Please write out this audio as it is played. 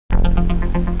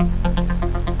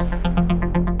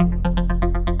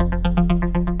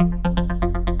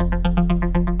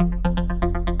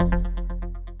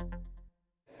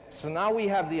So now we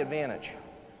have the advantage.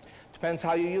 Depends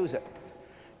how you use it.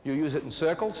 You use it in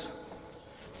circles,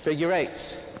 figure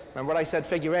eights. Remember what I said,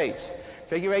 figure eights.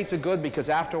 Figure eights are good because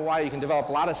after a while you can develop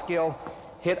a lot of skill.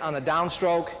 Hit on the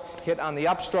downstroke, hit on the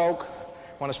upstroke.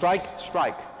 Want to strike?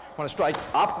 Strike. Want to strike?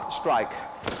 Up, strike.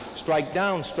 Strike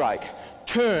down, strike.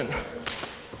 Turn,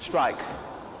 strike.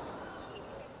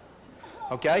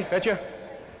 Okay, betcha?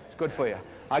 It's good for you.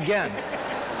 Again.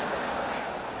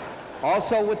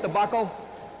 Also with the buckle,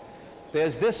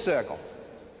 there's this circle.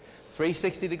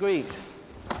 360 degrees.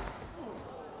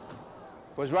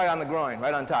 Was right on the groin,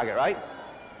 right on target, right?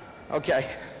 Okay.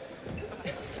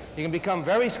 You can become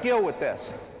very skilled with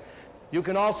this. You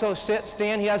can also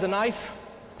stand, he has a knife.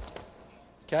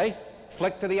 Okay?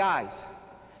 Flick to the eyes.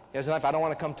 He has a knife. I don't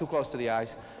want to come too close to the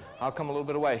eyes. I'll come a little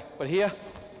bit away. But here,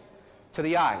 to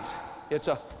the eyes. It's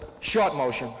a short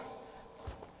motion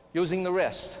using the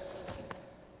wrist.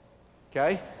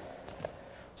 Okay?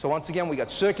 So once again, we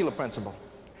got circular principle.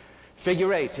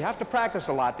 Figure eights. You have to practice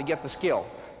a lot to get the skill.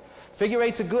 Figure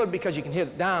eights are good because you can hit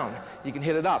it down, you can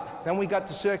hit it up. Then we got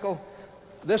the circle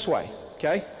this way,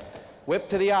 okay? Whip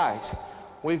to the eyes.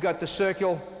 We've got the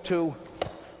circle to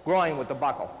groin with the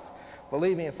buckle.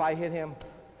 Believe me, if I hit him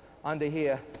under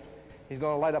here, he's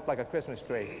going to light up like a Christmas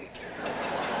tree.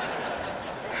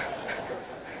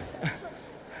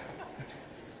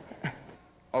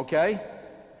 Okay?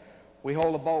 We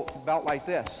hold a belt like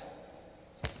this.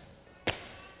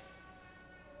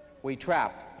 We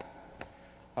trap.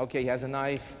 Okay, he has a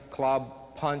knife,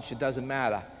 club, punch, it doesn't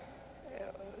matter.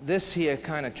 This here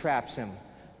kind of traps him.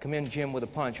 Come in, Jim, with a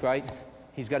punch, right?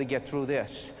 He's got to get through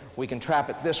this. We can trap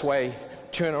it this way,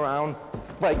 turn around,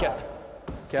 break it.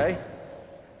 Okay?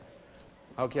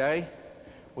 Okay?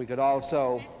 We could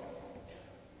also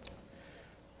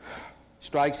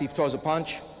strikes, he throws a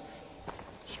punch,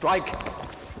 strike.